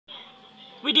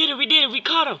We did it, we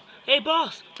caught him. Hey,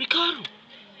 boss, we caught him.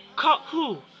 Caught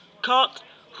who? Caught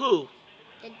who?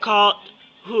 Caught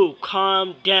who?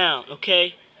 Calm down,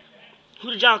 okay?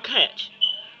 Who did y'all catch?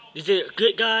 Is it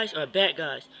good guys or bad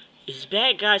guys? Is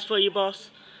bad guys for you, boss?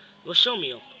 Well, show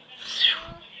me them.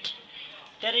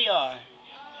 There they are.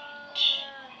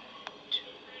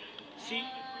 See?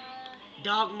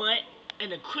 Dog mutt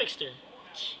and a quickster.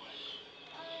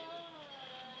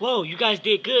 Whoa, you guys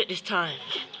did good this time.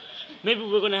 Maybe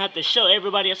we're gonna have to show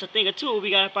everybody else a thing or two.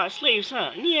 We got our slaves,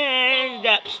 huh? Yeah,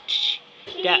 daps.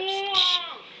 Daps.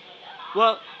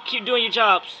 Well, keep doing your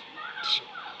jobs.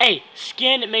 Hey,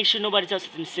 scan and make sure nobody else is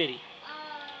in the city.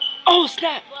 Oh,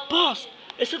 snap! Boss!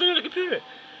 It's something on the computer.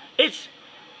 It's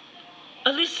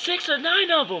at least 6 or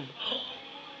 9 of them.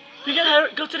 We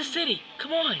gotta go to the city.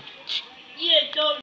 Come on. Yeah, go.